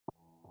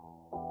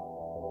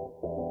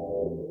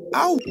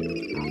Ow.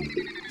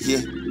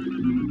 Yeah.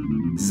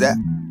 Zap.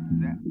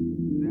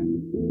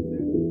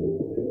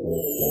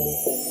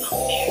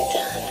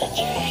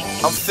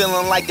 I'm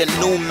feeling like a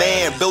new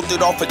man, built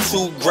it off of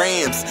 2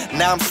 grams.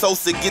 Now I'm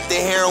Sosa, get the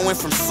heroin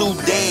from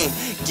Sudan.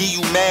 Give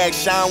you mag,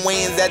 Sean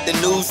Wayans at the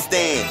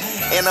newsstand.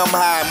 And I'm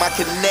high, my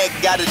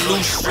connect got a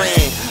new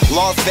strand.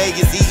 Las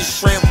Vegas eating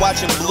shrimp,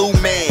 watching Blue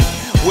Man.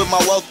 With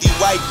my wealthy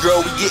white girl,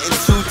 we getting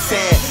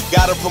 210.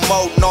 Gotta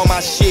promoting all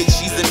my shit,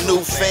 she's a new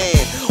fan.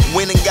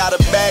 Went and got a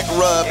back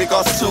rub, it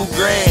cost 2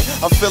 grand.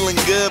 I'm feeling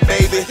good,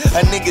 baby,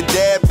 a nigga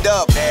dabbed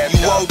up.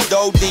 You owe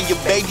dope, then your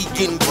baby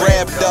getting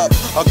grabbed up.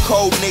 A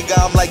cold nigga,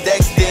 I'm like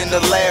Dexter in the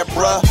lab,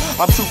 bruh.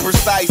 I'm too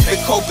precise, big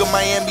coke in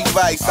Miami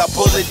Vice. I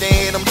pull it, then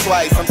hit them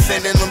twice. I'm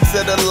sending them to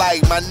the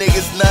light, my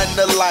niggas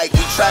nothing alike.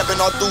 We trapping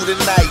all through the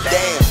night,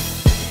 damn.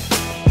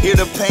 Hear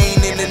the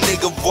pain in the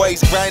nigga voice,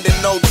 grinding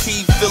no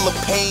teeth, feel the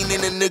pain in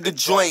the nigga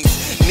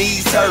joints.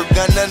 Knees hurt,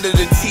 gun under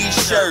the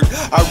t-shirt.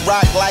 I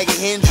rock like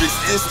Hendrix,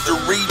 this the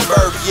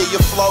rebirth. Yeah,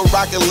 your flow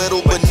rock a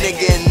little, but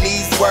nigga, and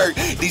knees work.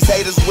 These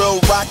haters will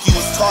rock, you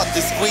was taught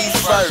to squeeze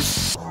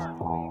first. You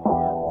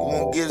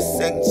won't get a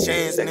second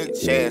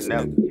chance,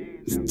 nigga.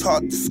 Was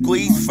taught to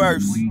squeeze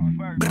first.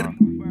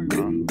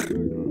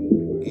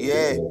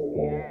 Yeah.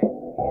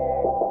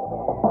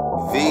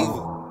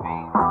 Viva.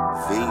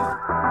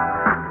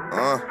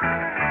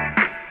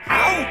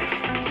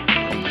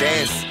 I'm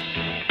dancing.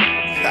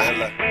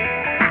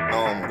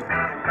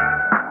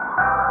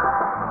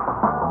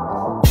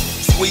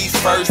 Squeeze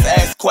first,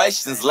 ask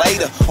questions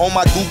later. On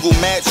my Google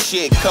Maps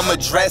shit, come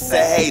address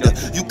a hater.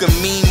 You can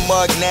mean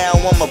mug now,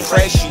 I'ma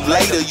press you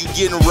later. You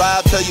getting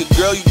robbed, tell your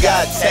girl you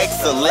gotta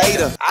text her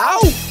later.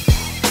 Ow!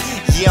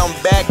 Yeah,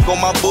 I'm back on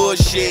my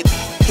bullshit.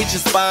 Hit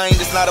your spine,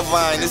 it's not a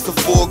vine, it's a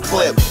full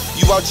clip.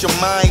 You out your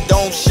mind,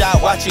 don't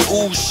shot, watch it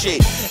ooh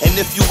shit. And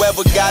if you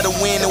ever gotta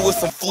win, it was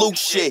some fluke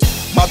shit.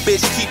 My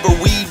bitch keep her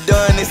weave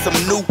done and some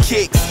new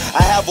kicks.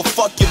 I have a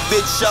fuck your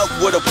bitch up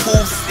with a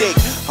pool stick.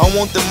 I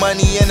want the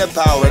money and the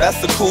power,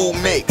 that's a cool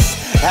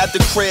mix. At the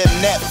crib,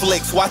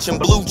 Netflix, watching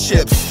Blue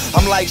Chips.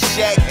 I'm like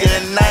Shaq in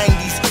the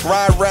 90s,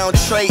 ride round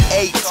Trey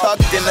 8,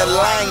 tucked in the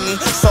lining.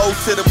 Sold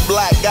to the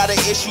block, got an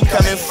issue,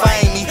 come and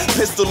find me.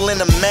 Pistol in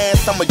the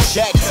mask, I'm a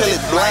jack till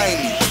it blind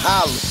me.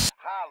 Holla.